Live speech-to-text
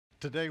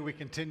Today we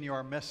continue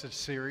our message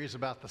series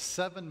about the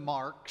 7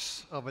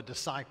 marks of a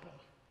disciple.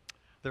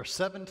 There are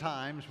 7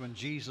 times when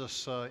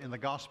Jesus in the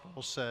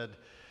Gospel said,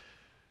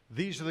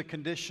 these are the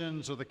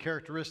conditions or the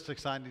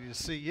characteristics I need to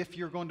see if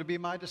you're going to be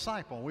my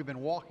disciple. And we've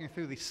been walking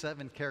through these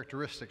 7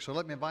 characteristics. So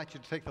let me invite you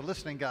to take the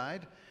listening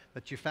guide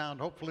that you found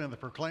hopefully in the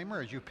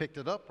Proclaimer as you picked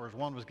it up or as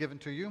one was given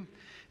to you.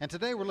 And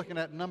today we're looking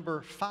at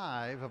number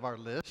 5 of our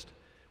list,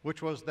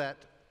 which was that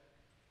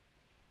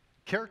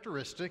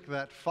characteristic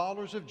that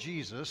followers of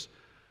Jesus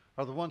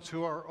are the ones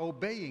who are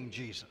obeying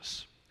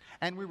Jesus.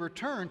 And we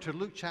return to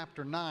Luke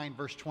chapter 9,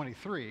 verse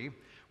 23,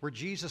 where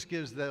Jesus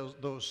gives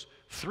those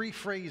 3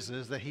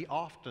 phrases that he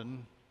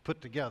often put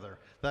together,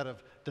 that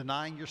of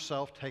denying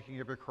yourself, taking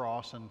up your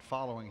cross, and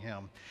following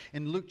him.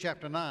 In Luke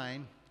chapter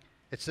 9,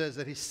 it says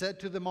that he said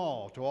to them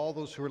all, to all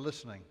those who are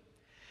listening,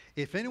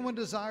 if anyone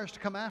desires to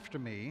come after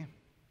me,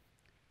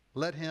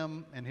 let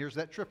him, and here's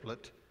that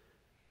triplet,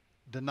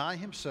 deny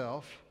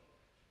himself,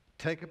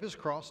 take up his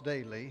cross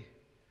daily,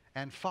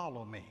 and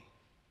follow me.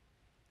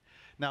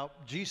 Now,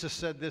 Jesus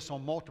said this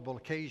on multiple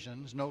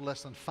occasions. No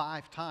less than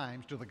 5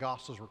 times do the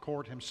Gospels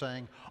record him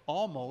saying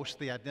almost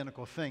the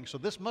identical thing. So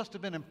this must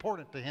have been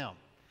important to him.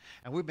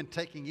 And we've been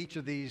taking each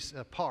of these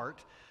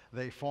apart.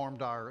 They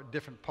formed our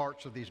different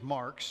parts of these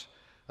marks,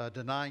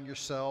 denying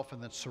yourself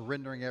and then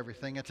surrendering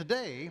everything. And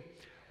today,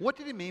 what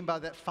did he mean by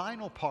that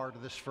final part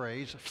of this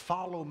phrase,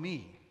 follow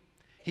me?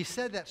 He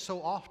said that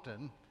so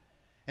often.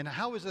 And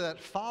how is it that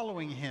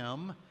following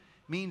him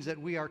means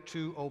that we are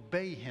to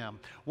obey him?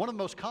 One of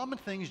the most common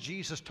things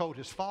Jesus told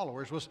his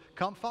followers was,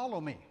 come follow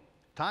me.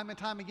 Time and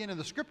time again in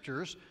the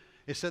scriptures,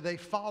 it said they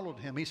followed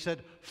him. He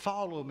said,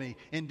 follow me.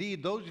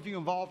 Indeed, those of you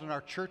involved in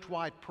our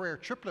church-wide prayer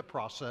triplet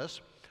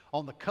process,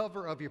 on the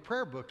cover of your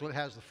prayer booklet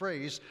has the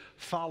phrase,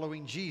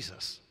 following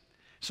Jesus.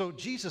 So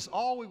Jesus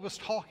always was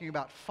talking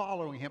about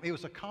following him. It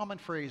was a common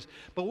phrase.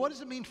 But what does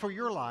it mean for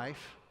your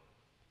life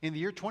in the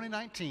year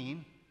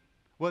 2019?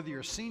 Whether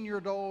you're a senior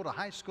adult, a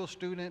high school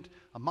student,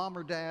 a mom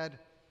or dad,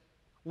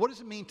 what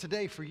does it mean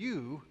today for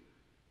you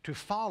to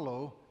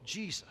follow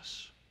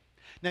Jesus?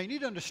 Now, you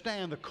need to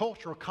understand the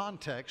cultural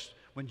context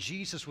when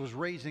Jesus was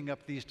raising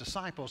up these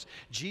disciples.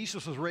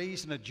 Jesus was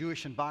raised in a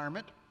Jewish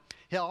environment.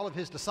 All of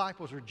his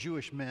disciples were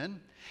Jewish men,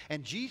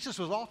 and Jesus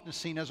was often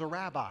seen as a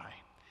rabbi.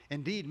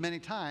 Indeed, many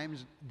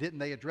times didn't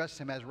they address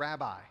him as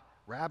rabbi?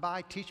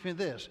 Rabbi, teach me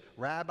this.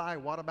 Rabbi,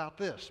 what about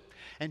this?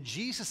 And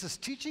Jesus'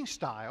 teaching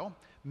style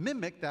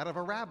mimicked that of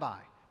a rabbi.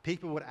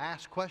 People would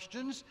ask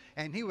questions,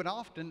 and he would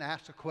often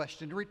ask a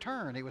question to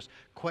return. It was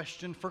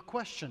question for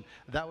question.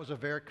 That was a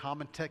very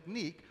common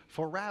technique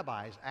for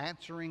rabbis,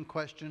 answering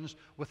questions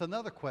with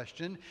another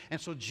question.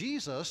 And so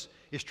Jesus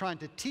is trying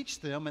to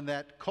teach them in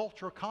that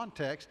cultural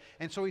context,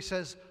 and so he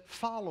says,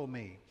 follow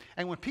me.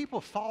 And when people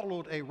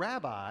followed a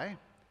rabbi,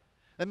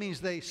 that means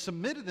they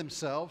submitted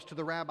themselves to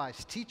the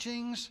rabbi's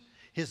teachings,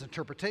 his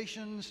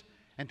interpretations,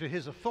 and to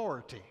his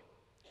authority.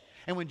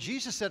 And when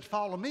Jesus said,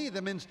 follow me,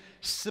 that means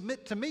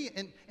submit to me.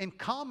 In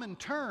common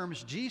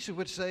terms, Jesus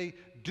would say,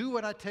 do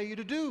what I tell you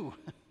to do.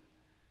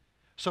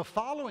 So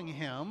following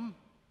him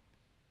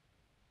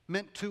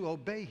meant to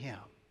obey him.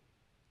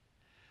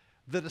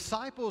 The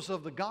disciples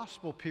of the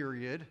gospel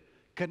period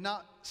could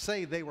not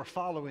say they were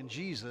following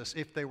Jesus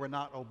if they were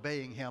not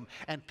obeying him.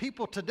 And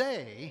people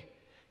today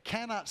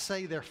cannot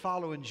say they're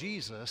following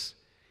Jesus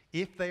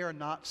if they are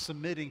not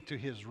submitting to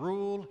his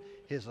rule,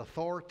 his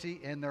authority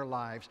in their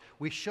lives.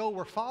 We show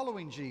we're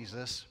following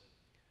Jesus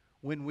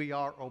when we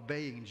are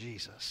obeying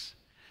Jesus.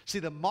 See,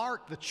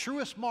 the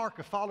truest mark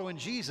of following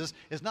Jesus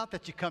is not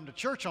that you come to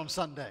church on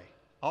Sunday,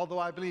 although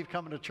I believe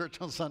coming to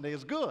church on Sunday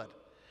is good.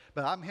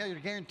 But I'm here to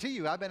guarantee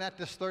you, I've been at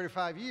this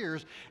 35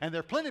 years, and there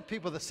are plenty of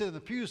people that sit in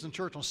the pews in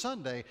church on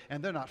Sunday,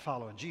 and they're not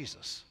following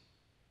Jesus.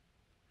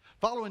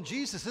 Following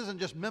Jesus isn't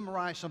just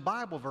memorize some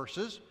Bible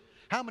verses.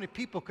 How many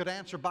people could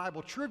answer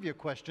Bible trivia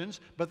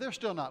questions, but they're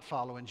still not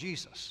following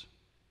Jesus?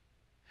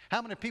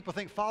 How many people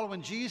think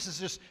following Jesus is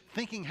just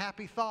thinking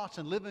happy thoughts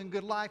and living a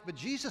good life? But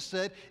Jesus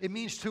said it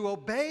means to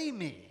obey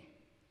me.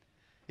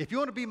 If you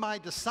want to be my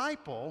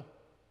disciple,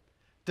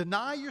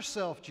 deny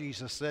yourself,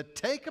 Jesus said,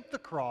 take up the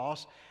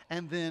cross,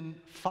 and then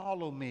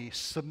follow me.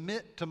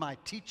 Submit to my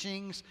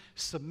teachings,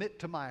 submit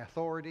to my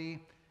authority,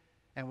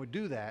 and we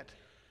do that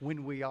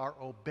when we are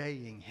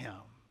obeying him.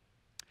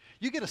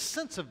 You get a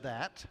sense of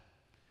that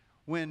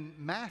when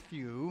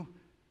Matthew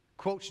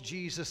quotes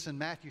Jesus in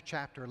Matthew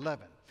chapter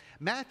 11.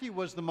 Matthew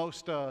was the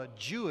most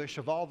Jewish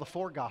of all the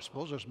 4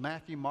 Gospels. There's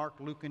Matthew, Mark,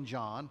 Luke, and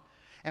John.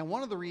 And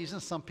one of the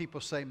reasons some people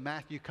say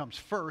Matthew comes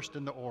first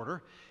in the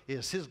order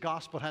is his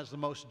Gospel has the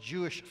most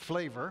Jewish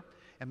flavor,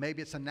 and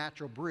maybe it's a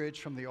natural bridge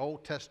from the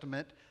Old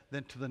Testament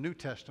then to the New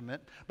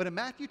Testament. But in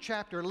Matthew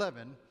chapter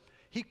 11,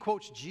 he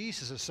quotes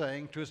Jesus as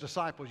saying to his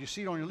disciples, you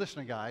see it on your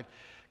listening guide,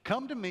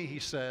 come to me, he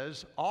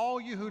says, all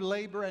you who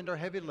labor and are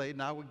heavy laden,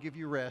 I will give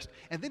you rest.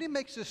 And then he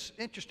makes this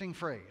interesting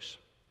phrase.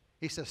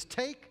 He says,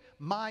 take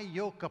my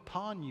yoke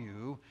upon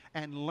you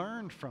and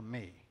learn from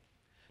me.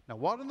 Now,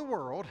 what in the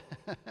world,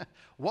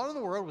 what in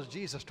the world was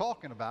Jesus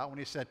talking about when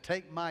he said,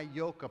 take my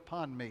yoke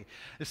upon me?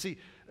 You see,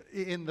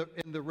 in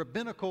the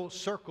rabbinical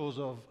circles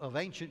of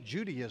ancient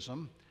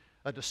Judaism,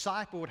 a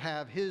disciple would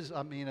have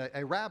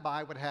a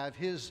rabbi would have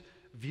his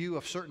view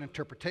of certain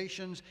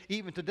interpretations.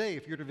 Even today,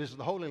 if you're to visit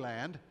the Holy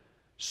Land,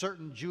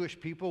 certain Jewish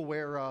people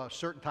wear a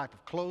certain type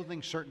of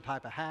clothing, certain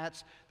type of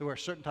hats. They wear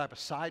certain type of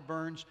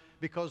sideburns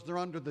because they're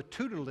under the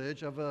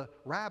tutelage of a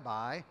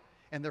rabbi,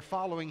 and they're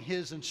following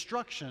his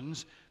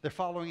instructions. They're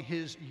following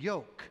his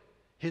yoke,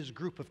 his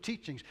group of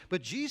teachings.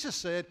 But Jesus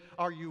said,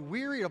 are you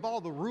weary of all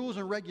the rules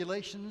and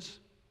regulations?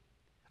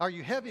 Are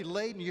you heavy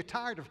laden? Are you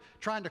tired of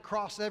trying to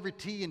cross every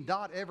T and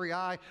dot every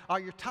I?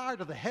 Are you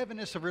tired of the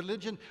heaviness of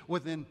religion?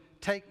 Well, then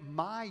take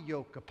my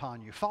yoke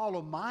upon you.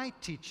 Follow my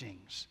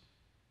teachings.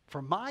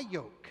 For my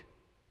yoke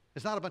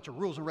is not a bunch of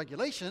rules and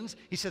regulations.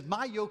 He said,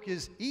 my yoke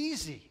is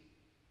easy.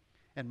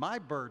 And my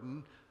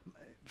burden,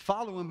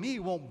 following me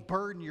won't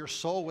burden your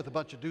soul with a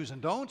bunch of do's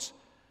and don'ts.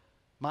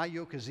 My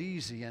yoke is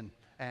easy,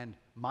 and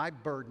my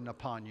burden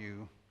upon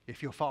you,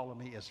 if you'll follow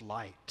me, is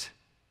light.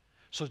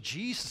 So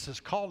Jesus is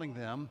calling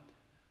them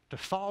to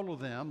follow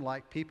them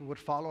like people would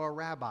follow a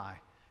rabbi,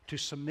 to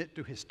submit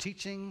to his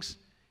teachings,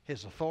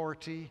 his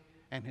authority,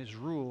 and his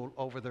rule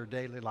over their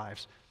daily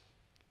lives.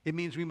 It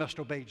means we must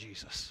obey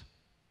Jesus.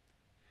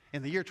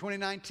 In the year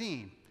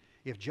 2019,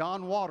 if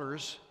John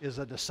Waters is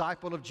a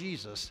disciple of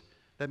Jesus,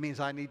 that means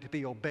I need to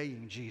be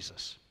obeying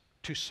Jesus,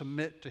 to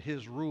submit to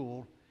his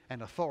rule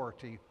and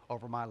authority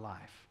over my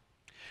life.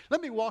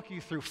 Let me walk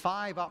you through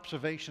 5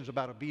 observations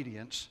about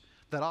obedience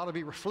that ought to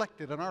be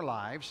reflected in our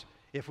lives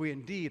if we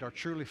indeed are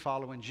truly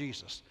following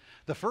Jesus.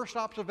 The first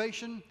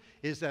observation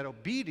is that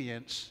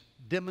obedience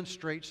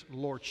demonstrates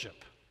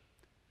lordship.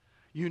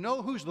 You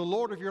know who's the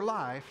Lord of your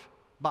life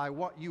by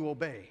what you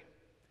obey.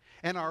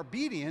 And our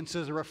obedience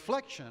is a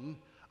reflection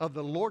of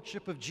the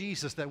lordship of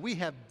Jesus, that we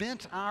have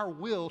bent our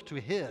will to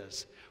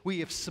his. We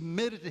have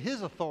submitted to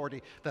his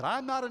authority, that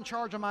I'm not in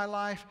charge of my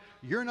life,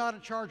 you're not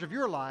in charge of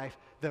your life,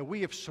 that we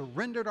have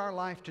surrendered our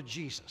life to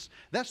Jesus.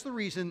 That's the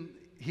reason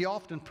he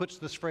often puts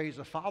this phrase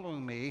of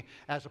following me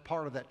as a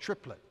part of that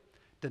triplet.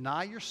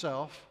 Deny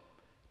yourself,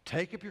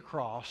 take up your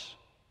cross,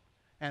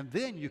 and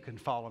then you can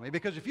follow me.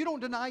 Because if you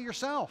don't deny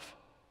yourself,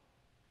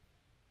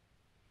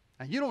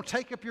 and you don't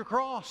take up your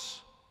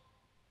cross,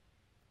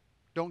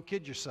 don't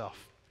kid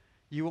yourself.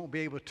 You won't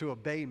be able to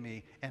obey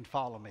me and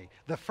follow me.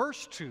 The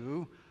first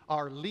 2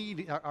 are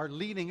leading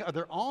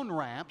their own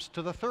ramps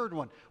to the third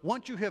one.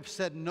 Once you have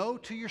said no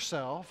to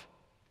yourself,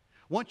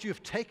 once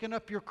you've taken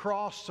up your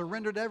cross,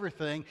 surrendered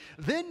everything,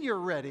 then you're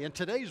ready, in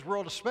today's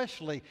world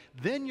especially,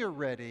 then you're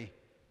ready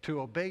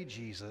to obey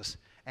Jesus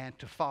and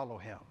to follow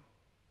him.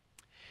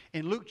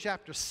 In Luke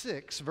chapter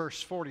 6,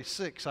 verse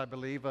 46, I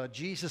believe,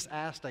 Jesus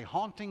asked a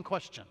haunting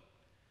question.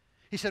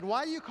 He said,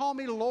 why do you call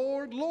me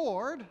Lord,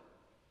 Lord,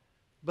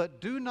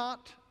 but do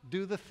not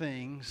do the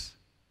things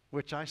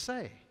which I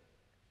say?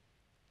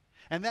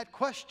 And that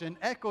question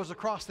echoes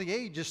across the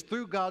ages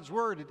through God's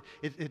word.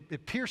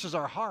 It pierces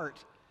our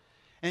heart.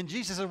 And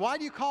Jesus said, why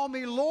do you call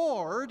me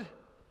Lord,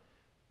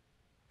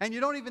 and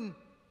you don't even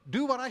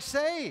do what I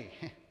say?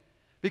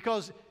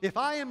 Because if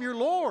I am your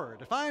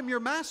Lord, if I am your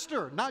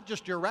master, not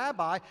just your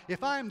rabbi,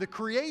 if I am the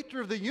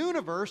creator of the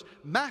universe,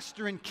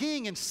 master and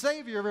king and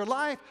savior of your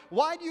life,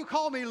 why do you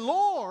call me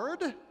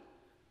Lord,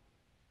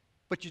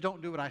 but you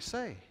don't do what I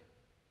say?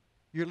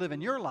 You're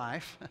living your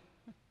life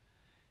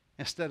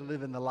instead of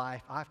living the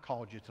life I've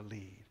called you to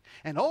lead.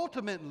 And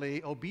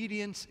ultimately,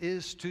 obedience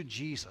is to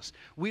Jesus.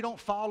 We don't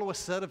follow a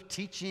set of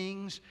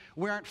teachings.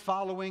 We aren't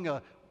following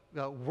a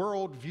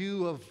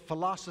worldview of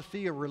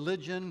philosophy or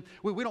religion.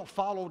 We don't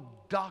follow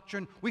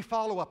doctrine. We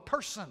follow a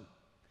person.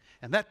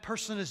 And that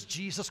person is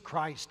Jesus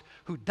Christ,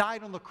 who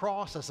died on the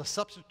cross as a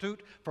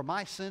substitute for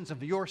my sins and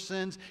for your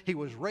sins. He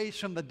was raised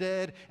from the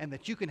dead, and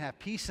that you can have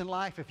peace in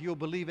life if you'll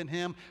believe in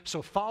him.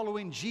 So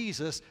following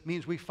Jesus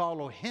means we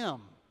follow him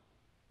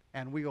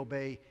and we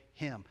obey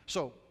him.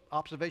 So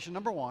observation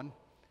number 1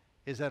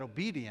 is that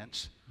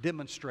obedience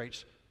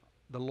demonstrates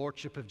the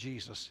lordship of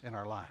Jesus in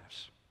our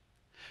lives.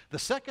 The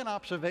second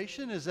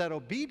observation is that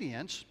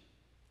obedience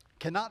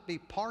cannot be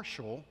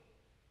partial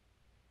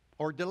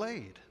or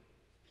delayed.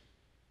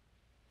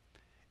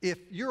 If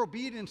your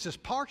obedience is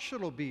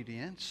partial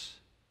obedience,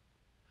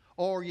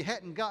 or you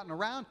hadn't gotten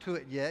around to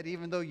it yet,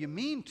 even though you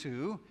mean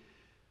to,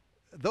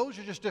 those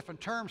are just different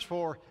terms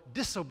for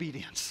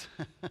disobedience.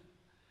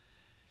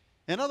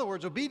 In other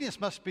words, obedience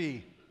must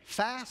be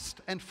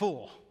fast and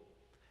full.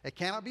 It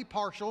cannot be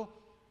partial.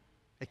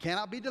 It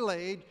cannot be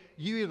delayed.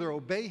 You either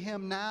obey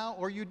him now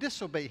or you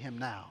disobey him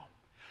now.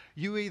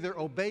 You either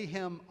obey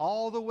him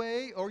all the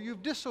way or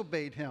you've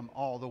disobeyed him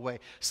all the way.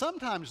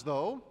 Sometimes,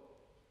 though,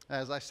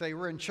 as I say,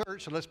 we're in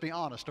church, so let's be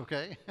honest,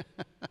 okay?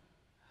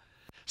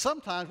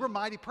 Sometimes we're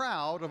mighty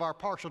proud of our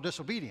partial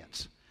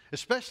disobedience,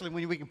 especially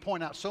when we can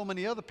point out so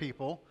many other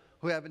people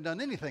who haven't done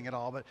anything at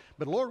all.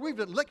 But Lord,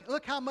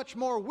 look how much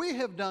more we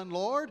have done,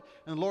 Lord.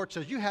 And the Lord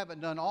says, you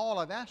haven't done all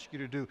I've asked you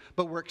to do.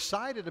 But we're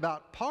excited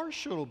about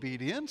partial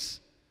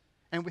obedience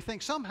And we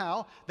think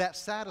somehow that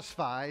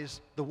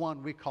satisfies the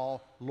one we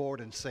call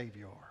Lord and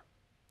Savior.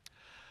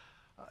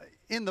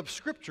 In the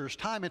Scriptures,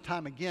 time and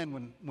time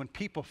again, when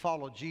people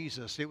followed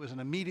Jesus, it was an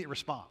immediate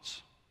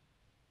response.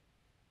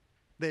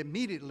 They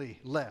immediately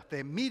left. They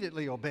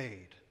immediately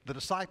obeyed. The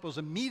disciples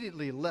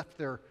immediately left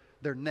their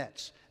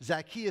nets.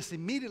 Zacchaeus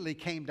immediately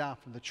came down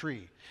from the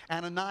tree.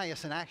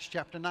 Ananias in Acts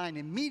chapter 9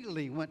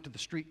 immediately went to the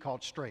street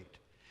called Straight.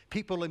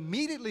 People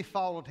immediately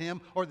followed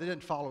him, or they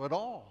didn't follow at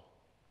all.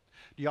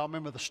 Do y'all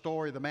remember the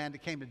story of the man that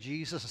came to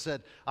Jesus and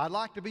said, "I'd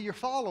like to be your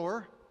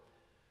follower"?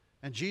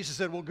 And Jesus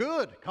said, "Well,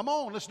 good. Come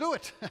on, let's do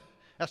it."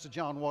 That's the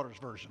John Waters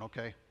version,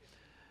 okay?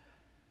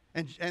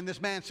 And this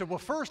man said, "Well,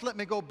 first let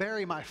me go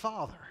bury my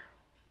father.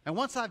 And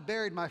once I've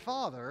buried my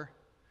father,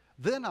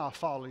 then I'll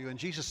follow you." And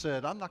Jesus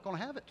said, "I'm not going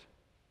to have it.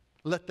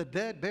 Let the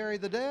dead bury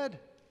the dead.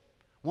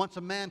 Once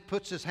a man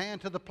puts his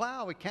hand to the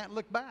plow, he can't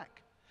look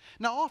back."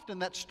 Now, often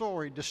that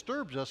story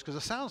disturbs us because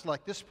it sounds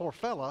like this poor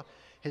fella,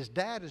 his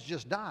dad has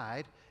just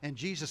died, and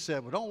Jesus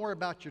said, "Well, don't worry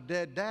about your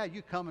dead dad.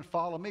 You come and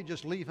follow me.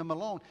 Just leave him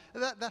alone."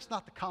 That's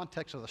not the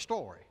context of the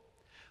story.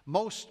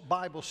 Most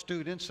Bible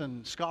students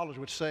and scholars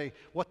would say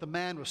what the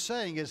man was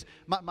saying is,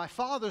 my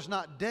father's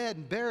not dead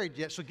and buried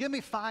yet, so give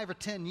me 5 or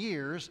 10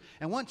 years,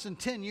 and once in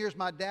 10 years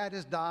my dad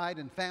has died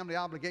and family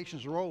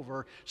obligations are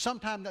over,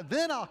 sometime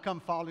then I'll come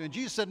follow you. And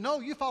Jesus said, "No,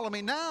 you follow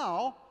me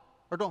now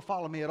or don't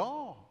follow me at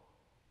all."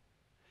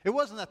 It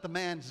wasn't that the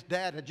man's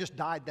dad had just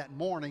died that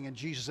morning and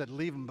Jesus said,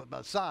 "Leave him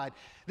aside."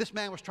 This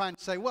man was trying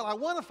to say, "Well, I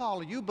want to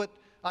follow you, but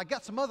I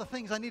got some other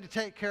things I need to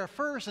take care of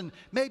first, and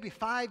maybe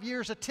 5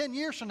 years or 10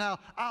 years from now,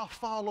 I'll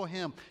follow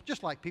him,"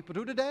 just like people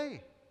do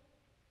today.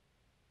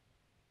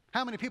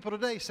 How many people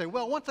today say,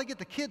 "Well, once I get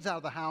the kids out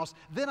of the house,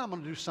 then I'm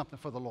going to do something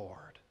for the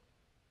Lord"?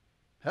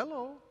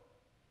 Hello.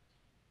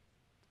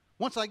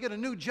 Once I get a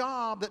new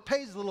job that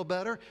pays a little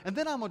better, and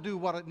then I'm going to do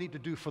what I need to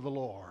do for the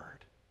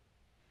Lord.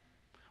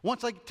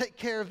 Once I take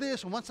care of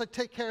this, and once I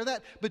take care of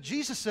that. But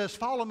Jesus says,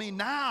 "Follow me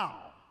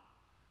now."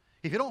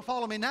 If you don't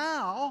follow me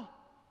now,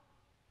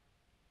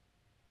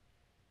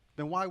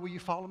 then why will you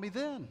follow me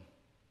then?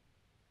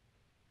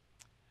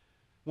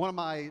 One of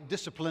my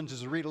disciplines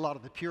is to read a lot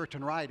of the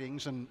Puritan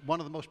writings, and one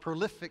of the most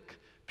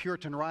prolific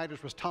Puritan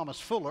writers was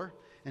Thomas Fuller,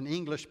 an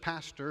English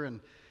pastor,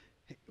 and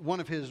one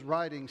of his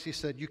writings, he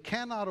said, "You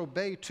cannot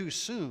obey too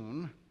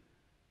soon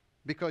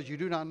because you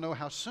do not know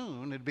how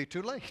soon it'd be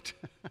too late."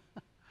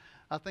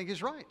 I think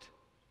he's right.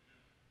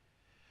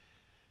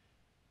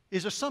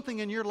 Is there something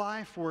in your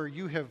life where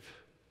you have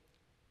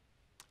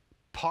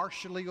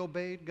partially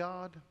obeyed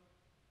God?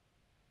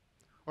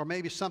 Or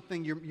maybe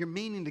something you're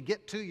meaning to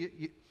get to,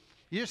 you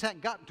just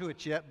haven't gotten to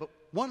it yet, but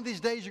one of these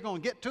days you're going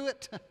to get to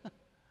it?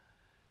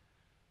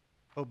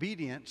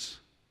 Obedience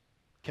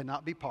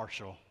cannot be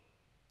partial.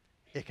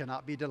 It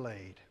cannot be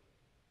delayed.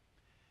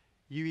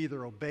 You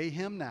either obey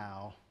him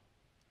now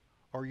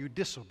or you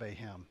disobey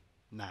him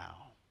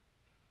now.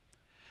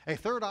 A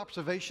third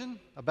observation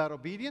about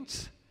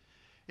obedience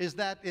is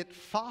that it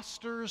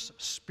fosters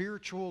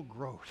spiritual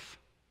growth.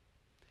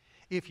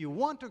 If you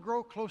want to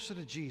grow closer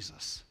to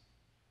Jesus,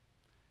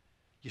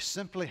 you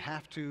simply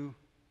have to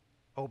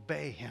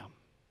obey him.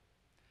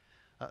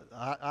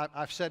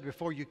 I've said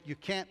before, you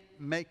can't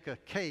make a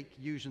cake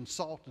using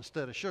salt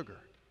instead of sugar.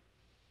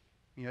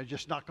 It's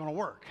just not going to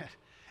work.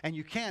 And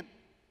you can't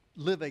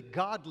live a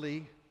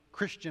godly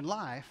Christian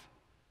life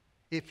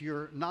if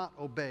you're not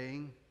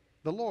obeying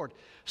the Lord.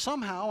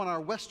 Somehow in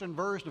our Western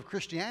version of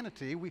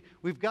Christianity,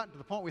 we've gotten to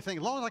the point we think,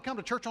 as long as I come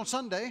to church on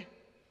Sunday,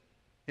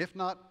 if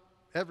not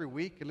every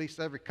week, at least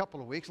every couple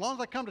of weeks, as long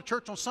as I come to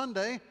church on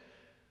Sunday,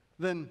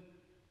 then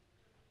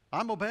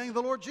I'm obeying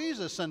the Lord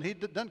Jesus, and he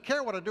doesn't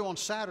care what I do on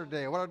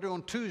Saturday or what I do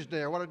on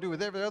Tuesday or what I do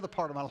with every other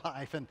part of my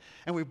life. And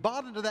we've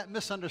bought into that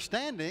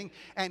misunderstanding,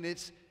 and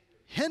it's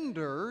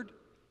hindered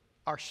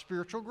our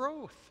spiritual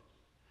growth.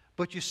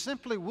 But you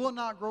simply will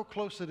not grow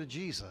closer to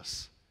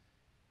Jesus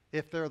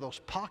if there are those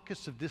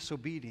pockets of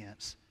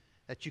disobedience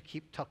that you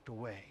keep tucked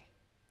away.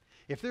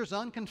 If there's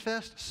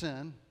unconfessed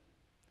sin,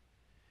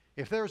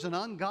 if there's an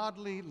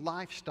ungodly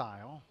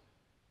lifestyle,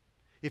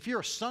 if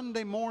you're a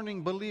Sunday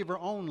morning believer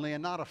only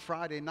and not a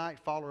Friday night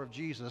follower of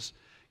Jesus,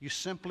 you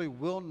simply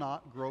will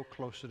not grow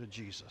closer to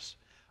Jesus.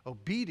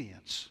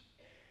 Obedience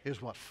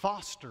is what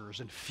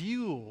fosters and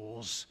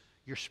fuels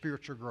your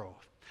spiritual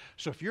growth.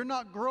 So if you're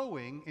not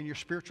growing in your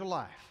spiritual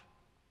life,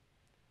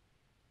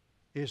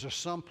 is there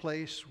some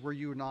place where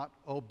you're not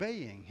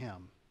obeying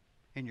him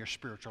in your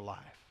spiritual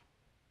life?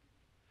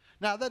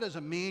 Now, that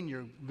doesn't mean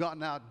you're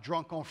gotten out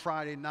drunk on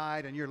Friday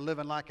night and you're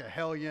living like a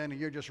hellion and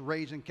you're just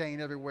raising Cain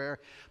everywhere.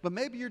 But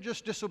maybe you're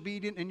just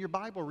disobedient in your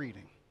Bible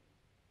reading.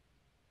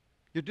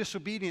 You're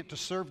disobedient to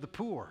serve the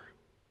poor.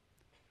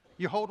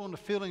 You hold on to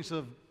feelings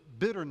of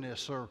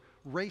bitterness or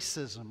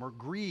racism or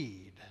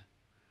greed.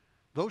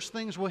 Those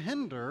things will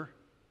hinder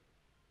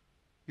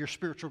your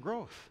spiritual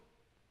growth.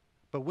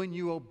 But when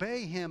you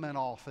obey him in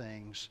all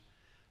things,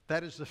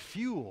 that is the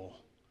fuel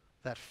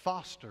that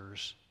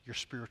fosters your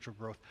spiritual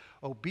growth.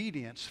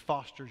 Obedience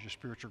fosters your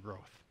spiritual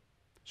growth.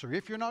 So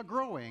if you're not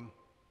growing,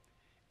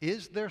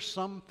 is there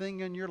something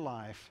in your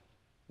life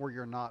where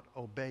you're not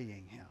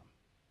obeying Him.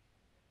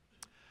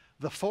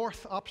 The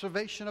fourth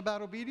observation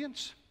about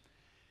obedience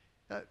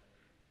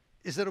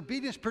is that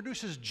obedience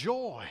produces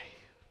joy.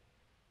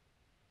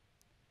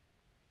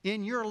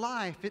 In your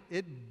life,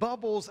 it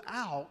bubbles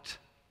out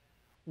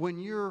when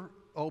you're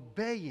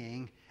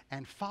obeying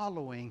and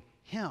following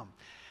Him.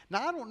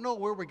 Now, I don't know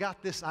where we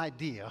got this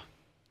idea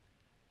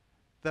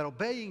that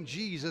obeying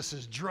Jesus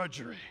is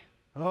drudgery.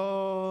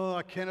 Oh,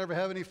 I can't ever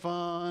have any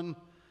fun.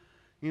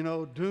 You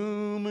know,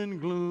 doom and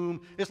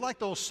gloom. It's like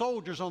those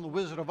soldiers on The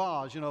Wizard of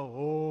Oz, you know,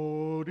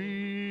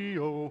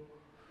 oh-dee-oh,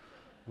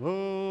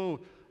 oh,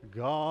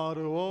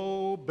 gotta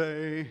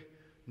obey,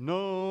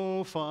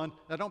 no fun.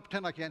 Now, don't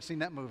pretend like you haven't seen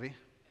that movie.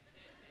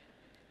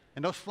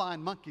 And those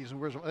flying monkeys,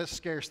 that's the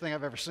scariest thing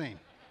I've ever seen.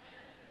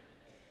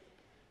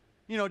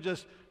 You know,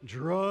 just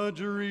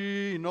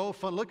drudgery, no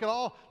fun. Look at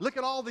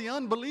all the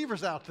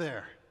unbelievers out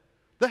there.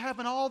 They're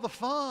having all the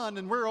fun,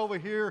 and we're over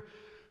here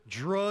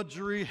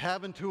drudgery,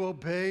 having to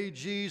obey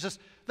Jesus.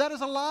 That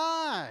is a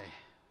lie.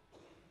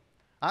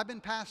 I've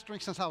been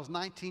pastoring since I was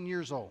 19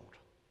 years old.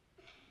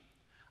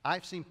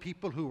 I've seen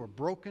people who are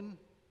broken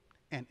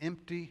and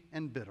empty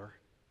and bitter.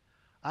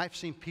 I've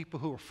seen people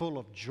who are full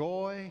of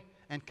joy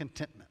and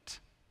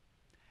contentment.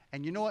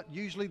 And you know what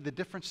usually the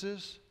difference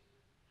is?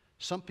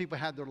 Some people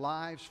had their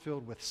lives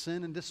filled with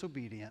sin and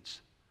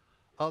disobedience.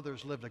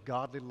 Others lived a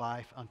godly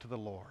life unto the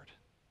Lord.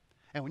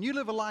 And when you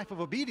live a life of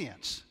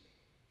obedience,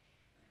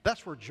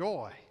 that's where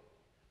joy,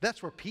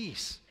 that's where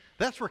peace,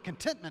 that's where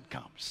contentment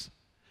comes.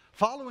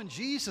 Following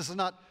Jesus is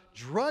not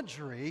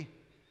drudgery.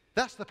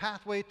 That's the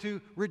pathway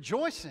to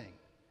rejoicing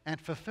and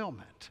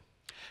fulfillment.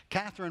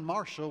 Catherine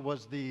Marshall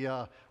was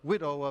the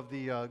widow of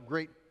the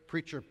great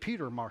preacher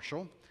Peter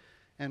Marshall.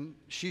 And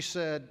she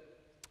said,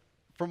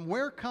 from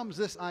where comes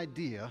this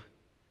idea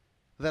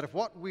that if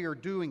what we are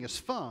doing is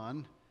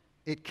fun,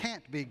 it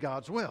can't be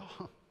God's will?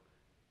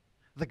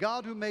 The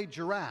God who made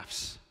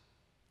giraffes,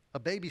 a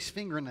baby's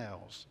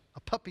fingernails, a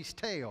puppy's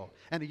tail,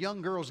 and a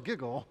young girl's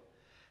giggle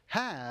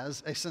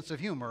has a sense of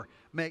humor.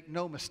 Make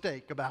no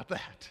mistake about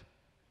that.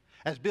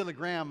 As Billy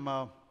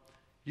Graham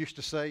used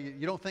to say,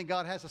 you don't think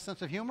God has a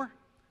sense of humor?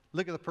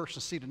 Look at the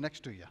person seated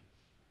next to you.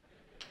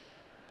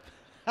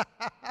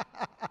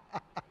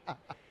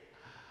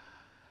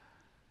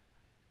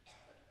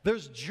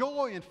 There's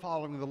joy in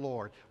following the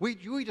Lord. We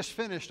just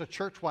finished a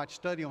church-wide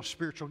study on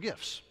spiritual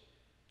gifts.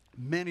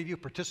 Many of you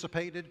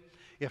participated.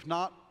 If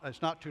not,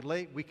 it's not too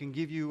late. We can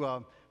give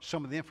you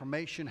some of the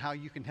information, how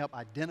you can help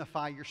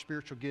identify your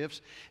spiritual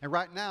gifts. And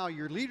right now,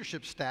 your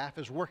leadership staff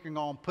is working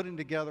on putting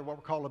together what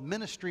we call a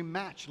ministry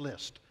match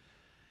list.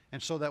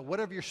 And so that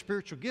whatever your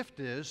spiritual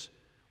gift is,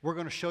 we're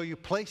going to show you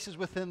places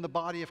within the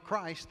body of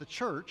Christ, the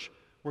church,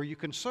 where you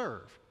can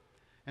serve.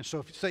 And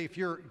so if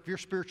your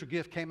spiritual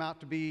gift came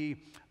out to be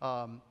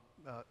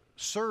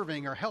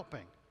serving or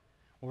helping,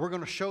 well, we're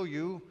going to show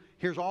you,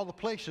 here's all the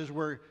places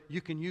where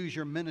you can use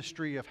your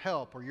ministry of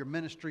help or your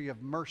ministry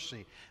of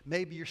mercy.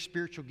 Maybe your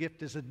spiritual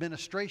gift is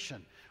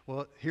administration.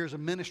 Well, here's a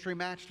ministry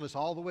match list,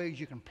 all the ways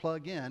you can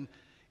plug in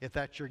if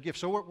that's your gift.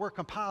 So we're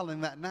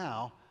compiling that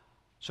now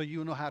so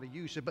you know how to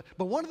use it.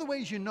 But one of the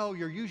ways you know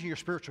you're using your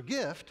spiritual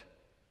gift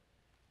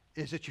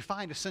is that you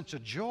find a sense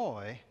of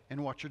joy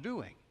in what you're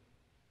doing.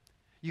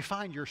 You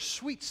find your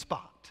sweet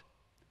spot.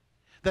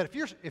 That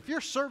if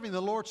you're serving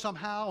the Lord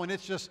somehow and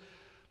it's just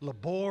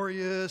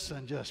laborious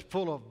and just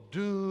full of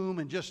doom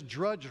and just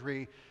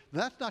drudgery,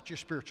 that's not your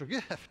spiritual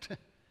gift.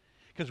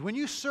 Because when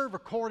you serve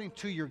according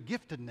to your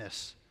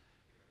giftedness,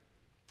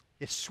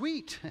 it's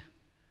sweet.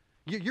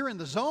 You're in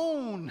the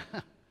zone.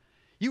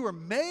 You were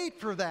made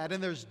for that,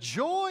 and there's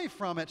joy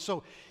from it.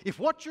 So if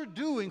what you're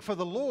doing for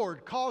the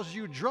Lord causes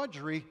you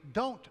drudgery,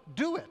 don't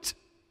do it.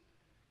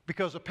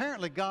 Because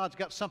apparently God's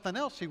got something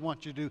else He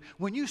wants you to do.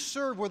 When you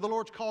serve where the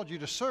Lord's called you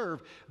to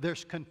serve,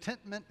 there's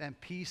contentment and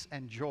peace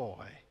and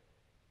joy.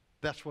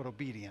 That's what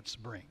obedience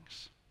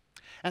brings.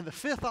 And the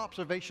fifth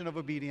observation of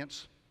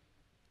obedience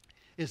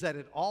is that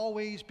it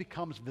always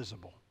becomes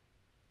visible.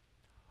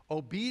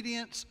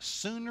 Obedience,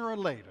 sooner or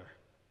later,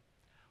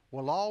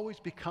 will always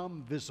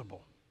become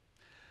visible.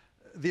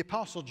 The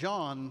Apostle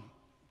John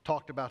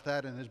talked about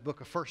that in his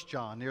book of 1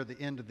 John, near the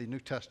end of the New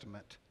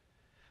Testament.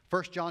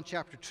 1 John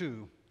chapter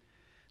 2.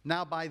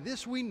 Now by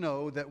this we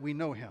know that we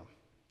know Him,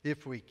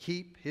 if we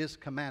keep His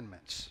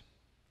commandments.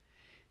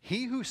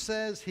 He who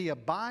says he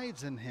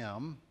abides in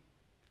Him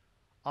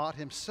ought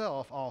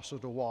himself also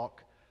to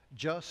walk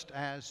just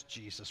as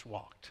Jesus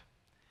walked.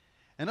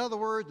 In other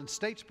words, in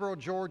Statesboro,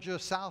 Georgia,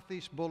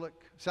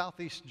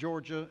 southeast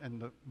Georgia,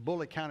 and the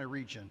Bullock County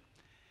region,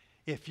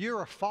 if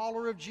you're a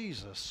follower of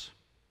Jesus,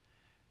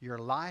 your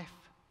life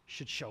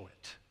should show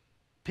it.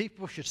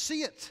 People should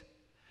see it.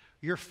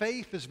 Your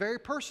faith is very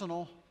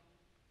personal,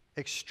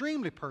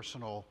 extremely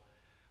personal,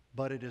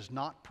 but it is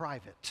not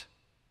private.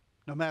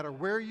 No matter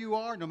where you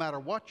are, no matter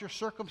what your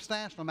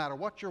circumstance, no matter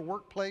what your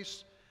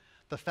workplace,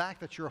 the fact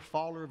that you're a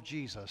follower of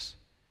Jesus,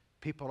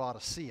 people ought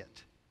to see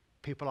it.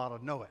 People ought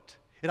to know it.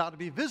 It ought to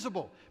be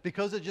visible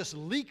because it just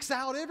leaks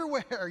out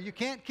everywhere. You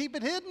can't keep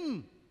it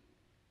hidden.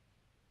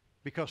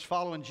 Because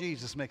following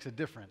Jesus makes a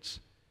difference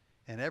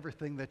in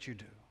everything that you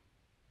do.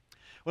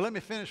 Well, let me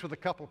finish with a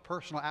couple of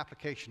personal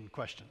application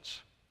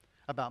questions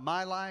about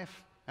my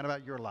life and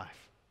about your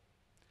life.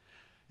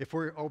 If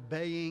we're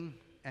obeying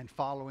and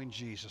following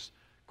Jesus.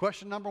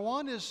 Question number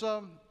one is,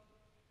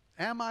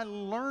 am I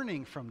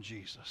learning from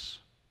Jesus?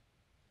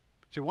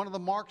 See, one of the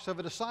marks of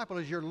a disciple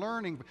is you're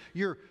learning.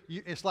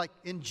 It's like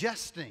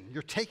ingesting.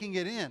 You're taking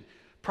it in,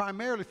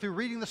 primarily through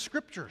reading the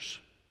Scriptures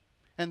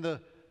and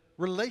the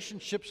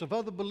relationships of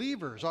other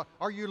believers.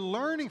 Are you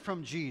learning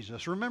from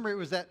Jesus? Remember, it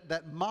was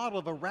that model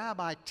of a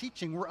rabbi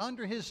teaching. We're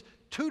under his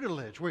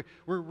tutelage. We're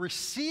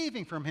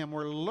receiving from him.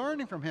 We're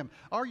learning from him.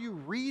 Are you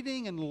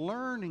reading and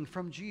learning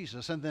from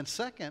Jesus? And then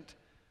second,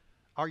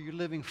 are you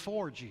living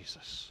for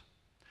Jesus?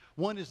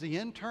 One is the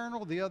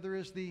internal, the other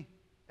is the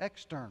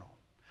external.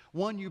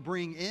 One you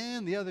bring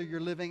in, the other you're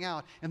living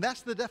out. And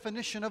that's the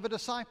definition of a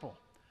disciple.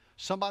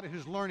 Somebody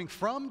who's learning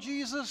from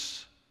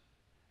Jesus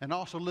and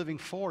also living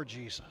for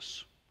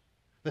Jesus.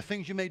 The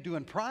things you may do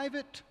in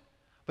private,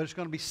 but it's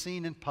going to be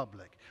seen in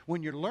public.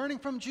 When you're learning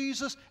from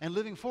Jesus and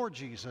living for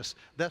Jesus,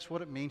 that's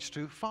what it means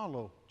to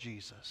follow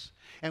Jesus.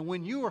 And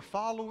when you are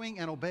following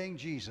and obeying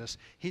Jesus,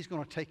 he's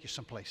going to take you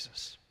some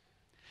places.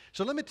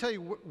 So let me tell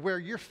you where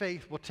your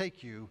faith will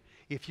take you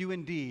if you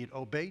indeed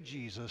obey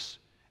Jesus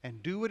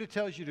and do what he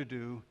tells you to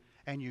do,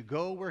 and you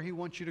go where he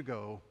wants you to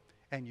go,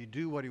 and you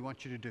do what he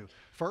wants you to do.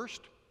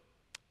 First,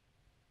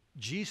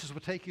 Jesus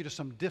will take you to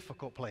some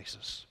difficult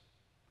places.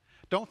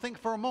 Don't think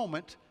for a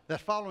moment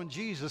that following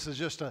Jesus is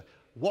just a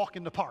walk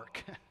in the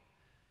park.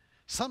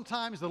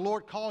 Sometimes the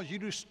Lord calls you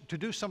to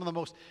do some of the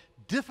most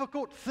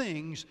difficult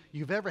things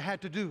you've ever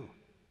had to do.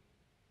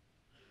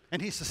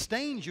 And he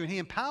sustains you and he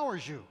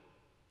empowers you.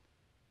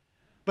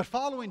 But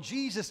following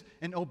Jesus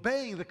and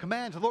obeying the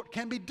commands of the Lord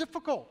can be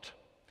difficult.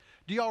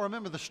 Do y'all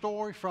remember the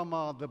story from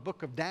the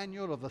book of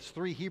Daniel of the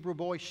three Hebrew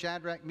boys,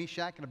 Shadrach,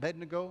 Meshach, and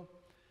Abednego?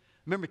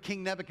 Remember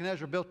King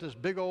Nebuchadnezzar built this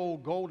big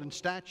old golden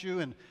statue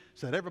and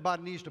said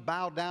everybody needs to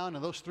bow down.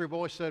 And those three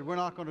boys said, we're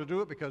not going to do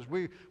it because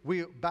we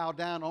bow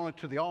down only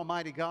to the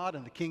Almighty God.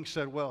 And the king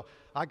said, well,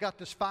 I got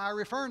this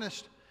fiery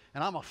furnace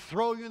and I'm going to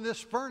throw you in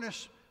this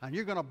furnace and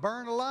you're going to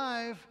burn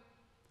alive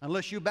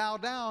unless you bow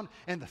down.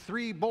 And the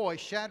three boys,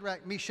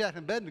 Shadrach, Meshach, and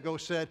Abednego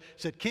said,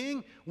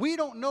 King, we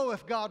don't know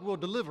if God will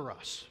deliver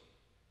us.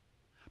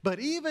 But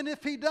even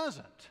if he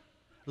doesn't,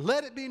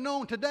 let it be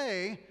known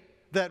today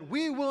that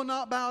we will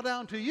not bow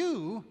down to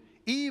you,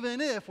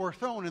 even if we're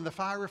thrown in the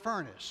fiery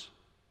furnace.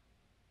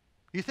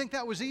 You think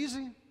that was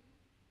easy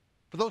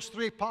for those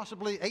three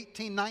possibly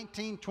 18,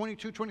 19,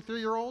 22,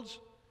 23-year-olds?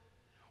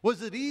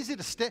 Was it easy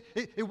to stay?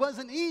 It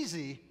wasn't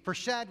easy for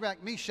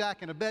Shadrach, Meshach,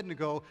 and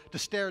Abednego to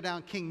stare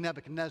down King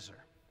Nebuchadnezzar.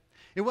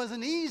 It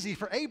wasn't easy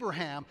for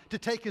Abraham to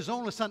take his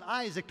only son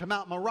Isaac to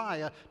Mount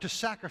Moriah to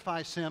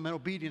sacrifice him in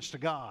obedience to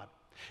God.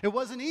 It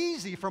wasn't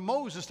easy for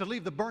Moses to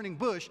leave the burning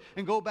bush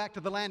and go back to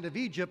the land of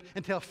Egypt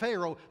and tell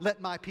Pharaoh, let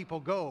my people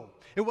go.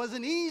 It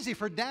wasn't easy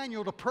for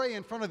Daniel to pray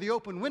in front of the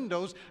open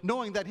windows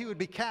knowing that he would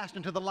be cast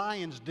into the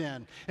lion's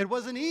den. It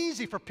wasn't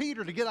easy for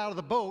Peter to get out of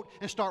the boat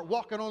and start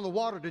walking on the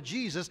water to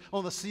Jesus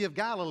on the Sea of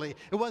Galilee.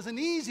 It wasn't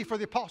easy for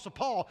the Apostle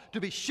Paul to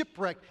be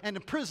shipwrecked and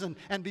imprisoned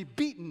and be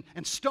beaten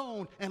and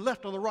stoned and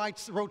left on the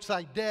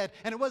roadside dead.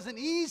 And it wasn't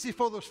easy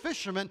for those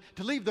fishermen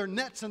to leave their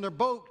nets in their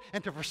boat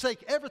and to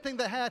forsake everything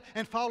they had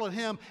and follow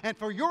him. And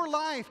for your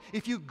life,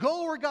 if you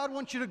go where God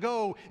wants you to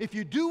go, if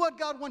you do what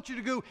God wants you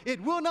to do,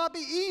 it will not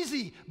be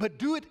easy, but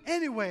do it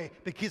anyway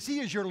because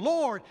he is your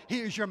Lord, he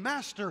is your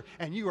master,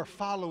 and you are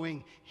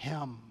following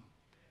him.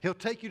 He'll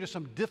take you to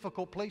some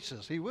difficult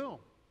places. He will.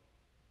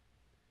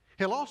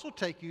 He'll also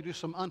take you to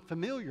some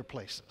unfamiliar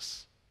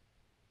places.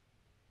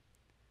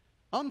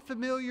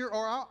 Unfamiliar,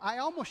 or I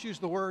almost use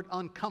the word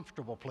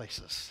uncomfortable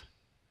places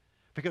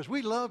because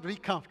we love to be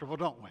comfortable,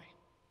 don't we?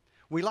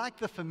 We like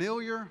the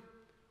familiar.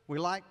 We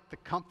like the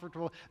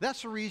comfortable.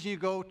 That's the reason you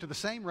go to the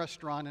same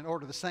restaurant and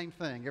order the same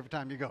thing every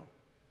time you go.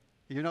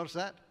 You notice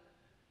that?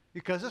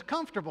 Because it's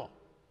comfortable.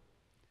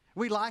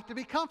 We like to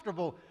be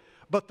comfortable.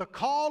 But the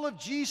call of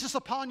Jesus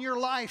upon your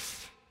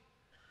life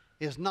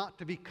is not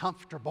to be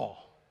comfortable.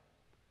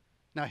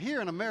 Now,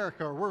 here in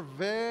America, we're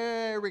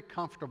very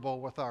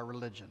comfortable with our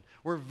religion.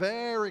 We're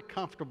very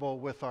comfortable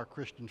with our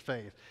Christian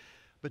faith.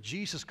 But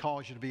Jesus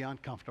calls you to be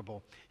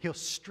uncomfortable. He'll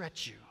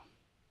stretch you.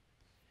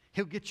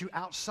 He'll get you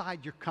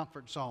outside your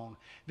comfort zone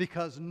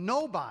because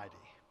nobody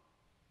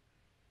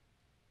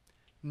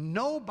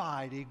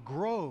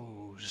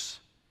grows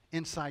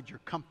inside your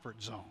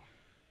comfort zone.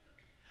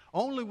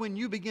 Only when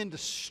you begin to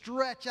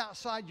stretch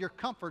outside your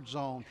comfort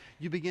zone,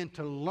 you begin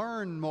to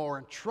learn more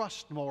and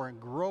trust more and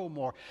grow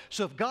more.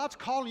 So if God's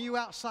calling you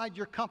outside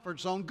your comfort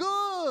zone,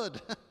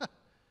 good.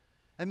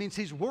 That means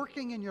he's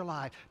working in your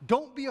life.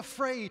 Don't be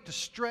afraid to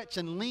stretch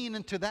and lean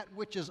into that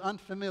which is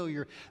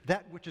unfamiliar,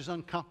 that which is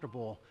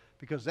uncomfortable,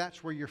 because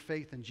that's where your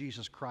faith in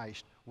Jesus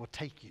Christ will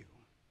take you.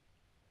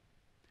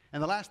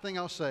 And the last thing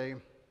I'll say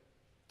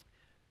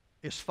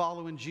is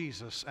following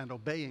Jesus and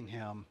obeying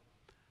him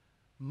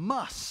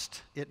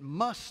must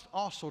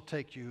also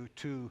take you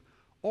to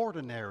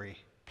ordinary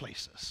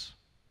places.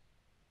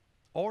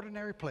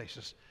 Ordinary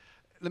places.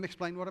 Let me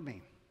explain what I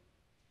mean.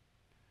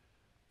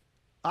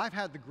 I've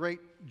had the great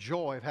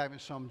joy of having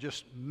some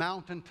just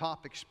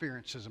mountaintop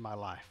experiences in my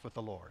life with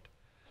the Lord.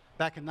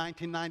 Back in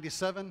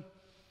 1997,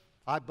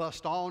 I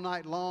bussed all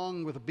night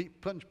long with a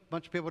bunch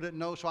of people I didn't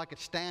know so I could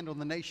stand on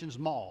the nation's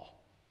mall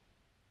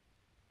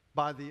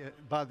near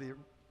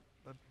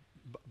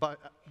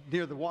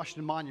the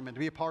Washington Monument to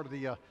be a part of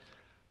the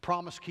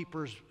Promise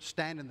Keepers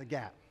Stand in the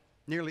Gap.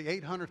 Nearly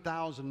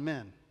 800,000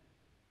 men,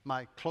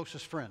 my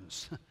closest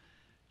friends,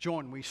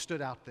 joined. We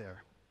stood out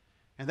there.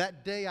 And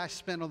that day I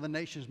spent on the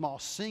nation's mall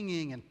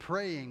singing and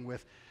praying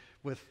with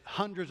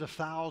hundreds of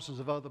thousands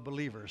of other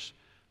believers.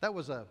 That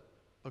was a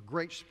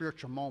great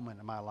spiritual moment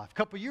in my life. A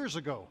couple years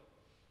ago,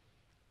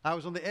 I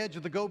was on the edge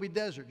of the Gobi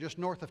Desert, just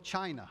north of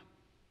China.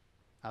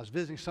 I was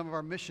visiting some of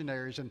our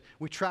missionaries, and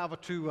we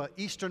traveled to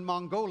eastern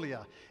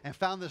Mongolia and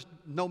found this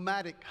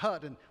nomadic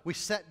hut, and we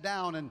sat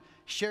down and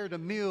shared a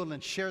meal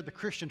and shared the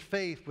Christian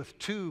faith with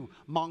 2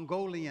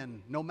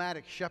 Mongolian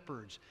nomadic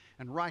shepherds.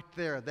 And right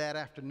there that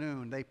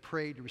afternoon, they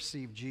prayed to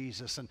receive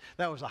Jesus, and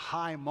that was a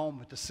high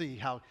moment to see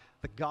how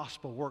the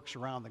gospel works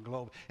around the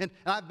globe. And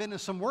I've been in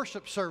some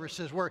worship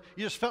services where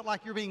you just felt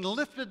like you're being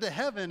lifted to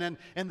heaven,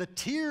 and the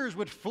tears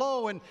would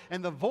flow,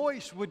 and the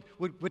voice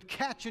would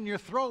catch in your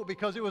throat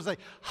because it was a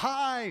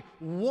high,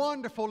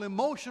 wonderful,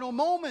 emotional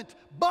moment.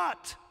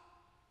 But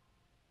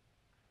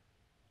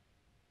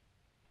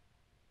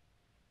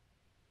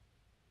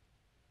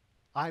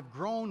I've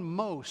grown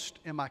most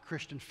in my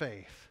Christian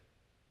faith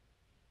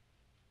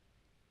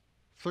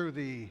through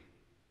the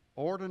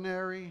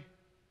ordinary,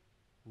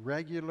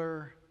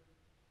 regular,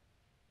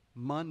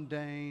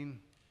 mundane,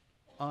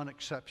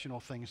 unexceptional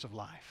things of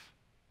life.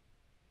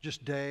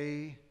 Just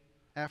day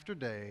after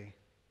day,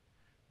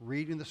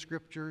 reading the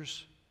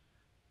scriptures,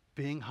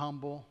 being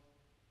humble,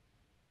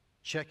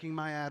 checking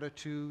my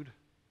attitude,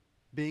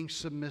 being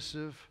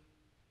submissive,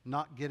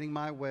 not getting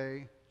my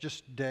way,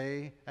 just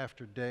day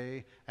after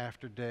day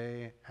after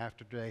day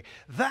after day.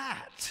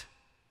 That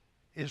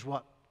is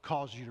what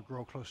causes you to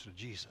grow closer to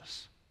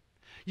Jesus.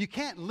 You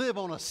can't live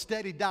on a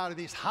steady diet of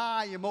these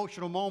high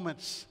emotional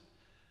moments.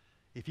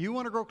 If you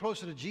want to grow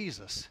closer to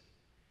Jesus,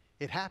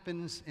 it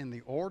happens in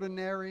the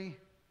ordinary,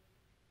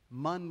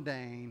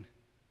 mundane,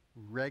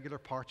 regular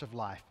parts of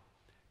life.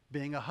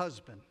 Being a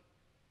husband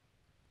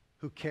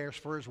who cares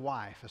for his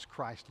wife as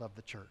Christ loved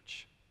the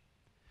church.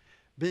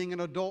 Being an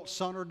adult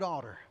son or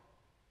daughter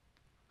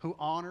who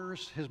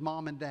honors his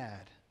mom and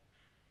dad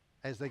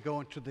as they go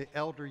into the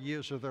elder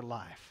years of their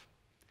life.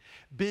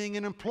 Being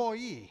an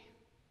employee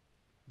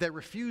that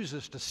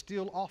refuses to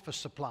steal office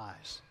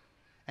supplies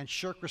and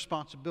shirk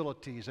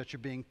responsibilities that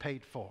you're being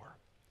paid for.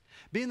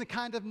 Being the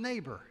kind of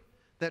neighbor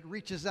that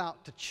reaches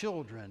out to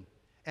children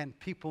and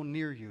people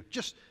near you.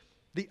 Just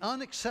the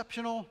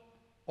unexceptional,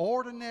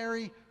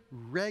 ordinary,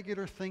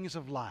 regular things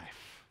of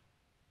life.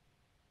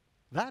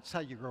 That's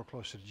how you grow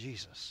closer to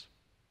Jesus.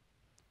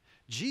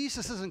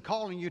 Jesus isn't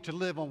calling you to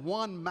live on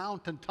one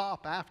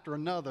mountaintop after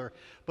another,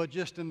 but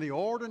just in the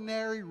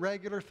ordinary,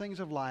 regular things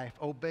of life,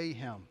 obey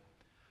Him,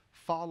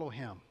 follow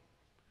Him,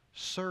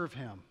 serve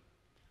Him,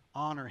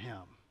 honor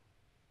Him.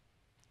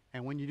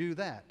 And when you do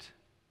that,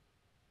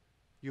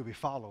 you'll be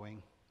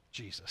following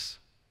Jesus.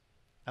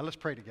 Now let's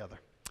pray together.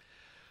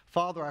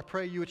 Father, I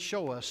pray you would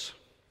show us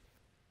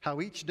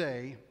how each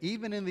day,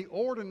 even in the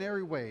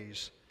ordinary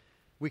ways,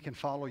 we can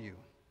follow you.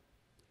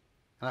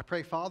 And I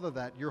pray, Father,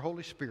 that your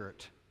Holy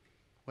Spirit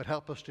would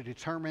help us to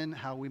determine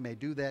how we may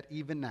do that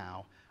even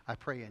now. I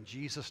pray in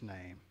Jesus'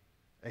 name,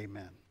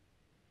 amen.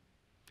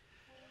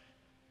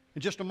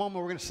 In just a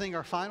moment, we're going to sing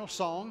our final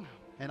song,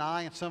 and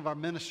I and some of our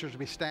ministers will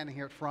be standing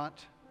here at front.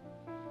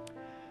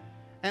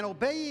 And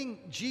obeying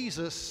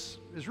Jesus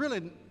is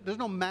really, there's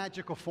no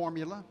magical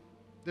formula.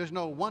 There's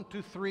no 1,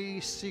 2, 3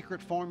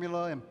 secret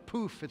formula and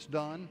poof, it's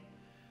done.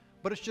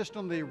 But it's just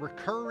on the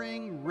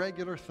recurring,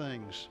 regular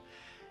things.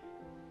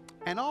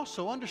 And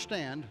also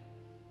understand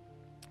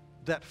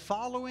that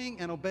following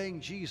and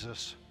obeying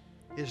Jesus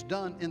is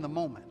done in the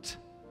moment.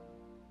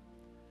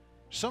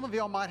 Some of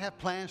y'all might have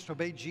plans to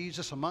obey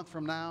Jesus a month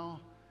from now,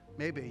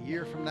 maybe a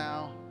year from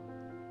now.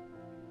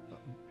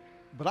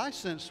 But I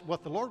sense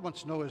what the Lord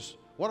wants to know is,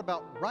 what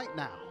about right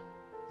now,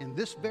 in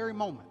this very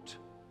moment?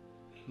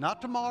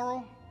 Not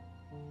tomorrow,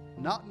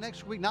 not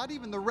next week, not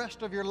even the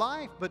rest of your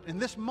life, but in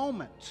this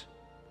moment.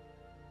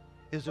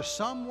 Is there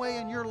some way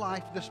in your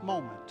life this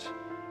moment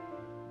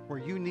where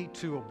you need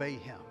to obey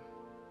Him?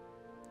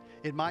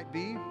 It might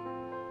be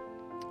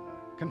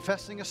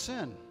confessing a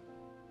sin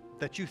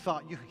that you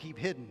thought you could keep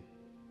hidden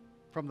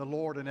from the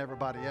Lord and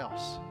everybody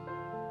else.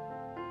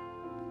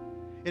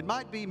 It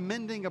might be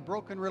mending a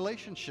broken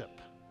relationship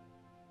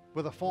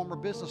with a former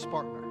business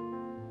partner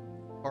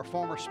or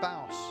former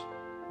spouse,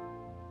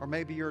 or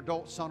maybe your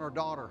adult son or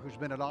daughter who's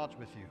been at odds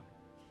with you.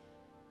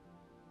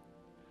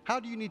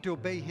 How do you need to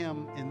obey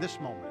Him in this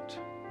moment?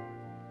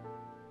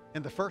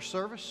 In the first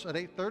service at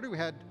 8:30, we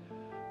had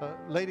a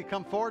lady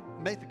come forward,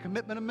 make the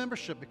commitment of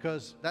membership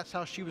because that's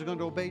how she was going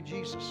to obey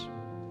Jesus.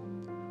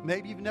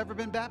 Maybe you've never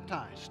been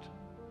baptized,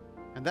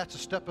 and that's a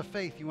step of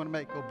faith you want to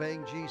make,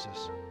 obeying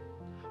Jesus.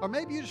 Or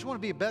maybe you just want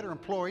to be a better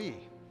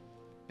employee.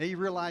 Maybe you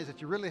realize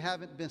that you really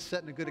haven't been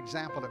setting a good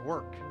example at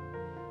work.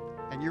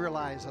 And you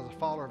realize as a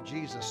follower of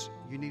Jesus,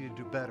 you need to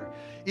do better.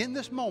 In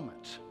this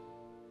moment,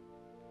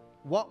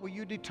 what will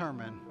you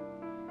determine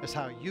is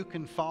how you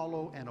can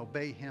follow and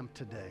obey Him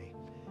today.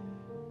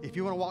 If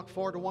you want to walk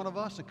forward to one of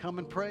us and come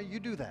and pray, you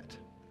do that.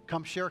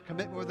 Come share a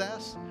commitment with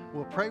us.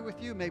 We'll pray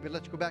with you. Maybe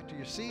let you go back to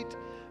your seat.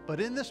 But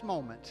in this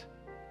moment,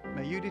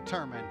 may you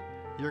determine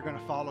you're going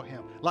to follow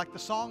Him. Like the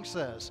song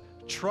says,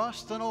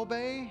 trust and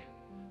obey,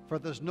 for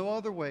there's no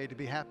other way to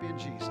be happy in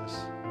Jesus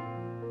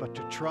but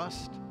to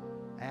trust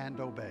and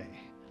obey.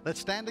 Let's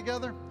stand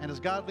together, and as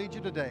God leads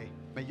you today,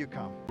 may you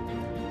come.